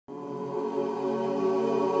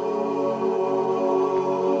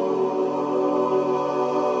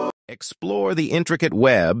Explore the intricate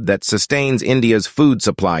web that sustains India's food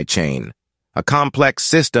supply chain, a complex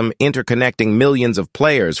system interconnecting millions of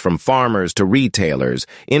players from farmers to retailers,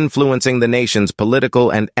 influencing the nation's political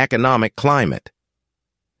and economic climate.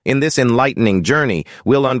 In this enlightening journey,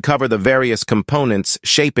 we'll uncover the various components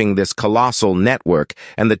shaping this colossal network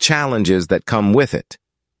and the challenges that come with it.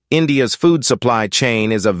 India's food supply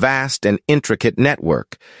chain is a vast and intricate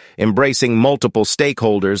network, embracing multiple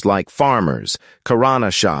stakeholders like farmers,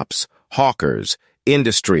 kirana shops, hawkers,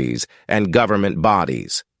 industries, and government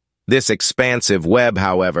bodies. This expansive web,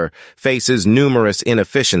 however, faces numerous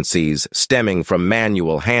inefficiencies stemming from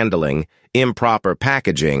manual handling, improper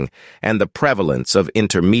packaging, and the prevalence of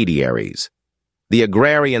intermediaries. The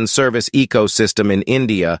agrarian service ecosystem in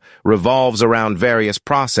India revolves around various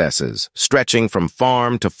processes, stretching from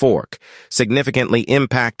farm to fork, significantly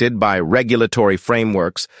impacted by regulatory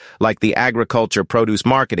frameworks like the Agriculture Produce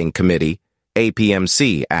Marketing Committee,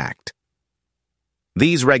 APMC Act.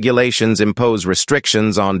 These regulations impose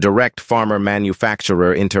restrictions on direct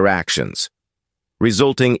farmer-manufacturer interactions,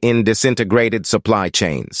 resulting in disintegrated supply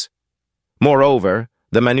chains. Moreover,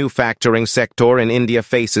 the manufacturing sector in India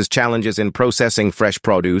faces challenges in processing fresh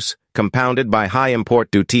produce, compounded by high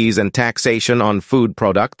import duties and taxation on food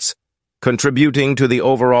products, contributing to the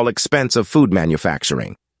overall expense of food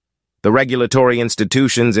manufacturing. The regulatory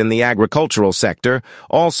institutions in the agricultural sector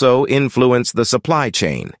also influence the supply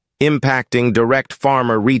chain, impacting direct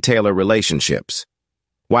farmer-retailer relationships.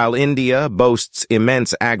 While India boasts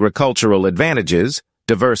immense agricultural advantages,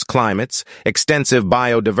 diverse climates, extensive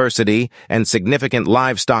biodiversity, and significant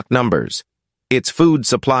livestock numbers, its food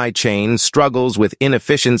supply chain struggles with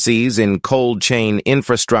inefficiencies in cold chain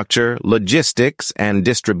infrastructure, logistics, and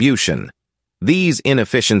distribution. These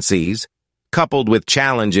inefficiencies, coupled with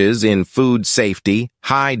challenges in food safety,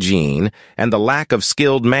 hygiene, and the lack of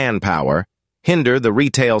skilled manpower, hinder the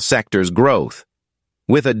retail sector's growth.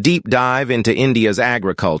 With a deep dive into India's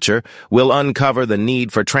agriculture, we'll uncover the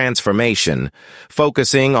need for transformation,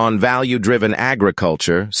 focusing on value-driven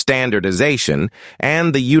agriculture, standardization,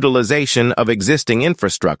 and the utilization of existing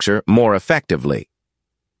infrastructure more effectively.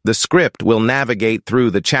 The script will navigate through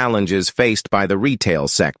the challenges faced by the retail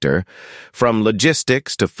sector, from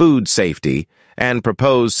logistics to food safety, and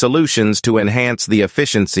propose solutions to enhance the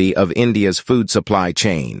efficiency of India's food supply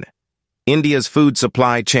chain. India's food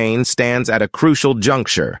supply chain stands at a crucial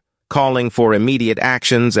juncture, calling for immediate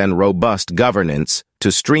actions and robust governance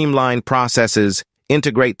to streamline processes,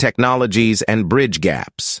 integrate technologies, and bridge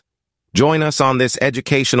gaps. Join us on this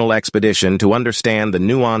educational expedition to understand the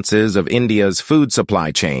nuances of India's food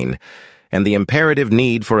supply chain and the imperative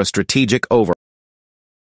need for a strategic overhaul.